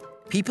about.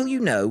 People you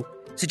know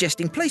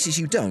suggesting places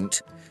you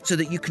don't, so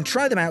that you can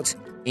try them out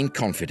in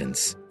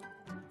confidence.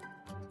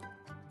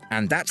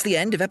 And that's the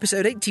end of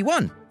episode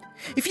 81.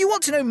 If you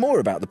want to know more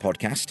about the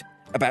podcast,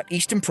 about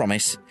Eastern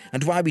Promise,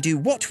 and why we do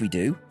what we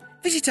do,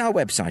 visit our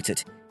website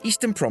at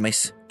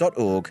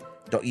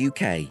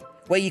easternpromise.org.uk,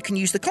 where you can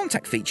use the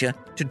contact feature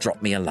to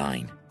drop me a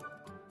line.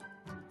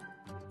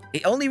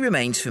 It only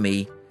remains for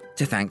me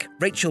to thank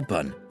Rachel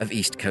Bunn of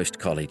East Coast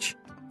College,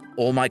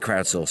 all my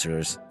crowd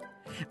sorcerers,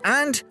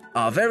 and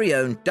our very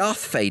own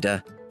Darth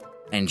Vader,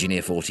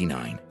 Engineer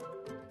 49.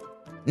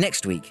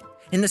 Next week,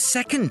 in the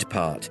second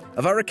part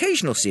of our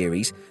occasional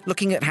series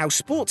looking at how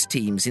sports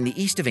teams in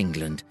the east of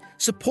England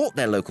support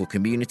their local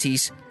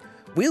communities,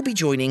 we'll be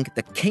joining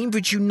the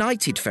Cambridge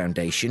United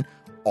Foundation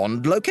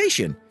on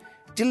location,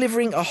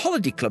 delivering a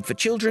holiday club for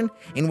children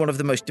in one of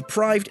the most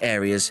deprived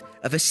areas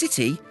of a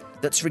city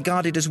that's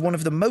regarded as one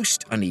of the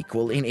most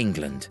unequal in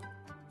England.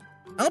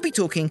 I'll be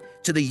talking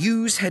to the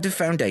U's Head of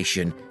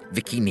Foundation,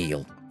 Vicky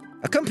Neal,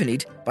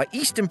 accompanied by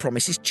Eastern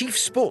Promise's Chief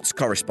Sports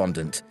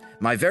Correspondent,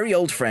 my very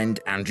old friend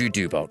Andrew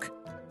Duboc.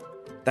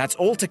 That's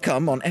all to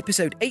come on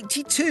episode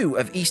 82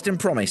 of Eastern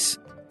Promise.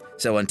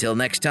 So until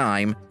next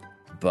time,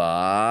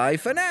 bye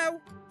for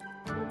now.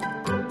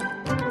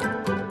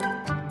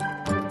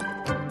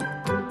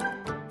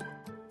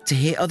 To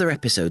hear other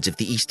episodes of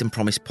the Eastern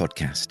Promise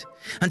podcast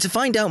and to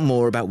find out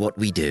more about what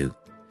we do,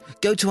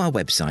 go to our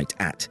website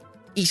at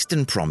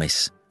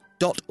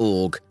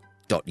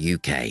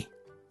easternpromise.org.uk.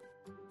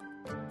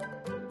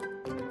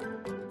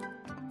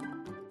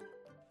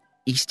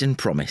 Eastern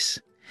Promise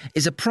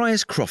is a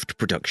Priors-Croft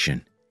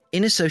production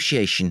in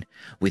association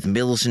with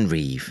Mills and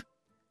Reeve,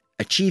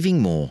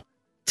 achieving more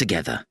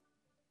together.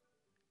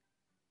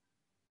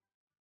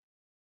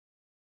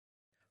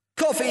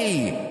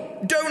 Coffee,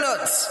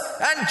 donuts,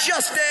 and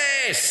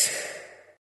justice!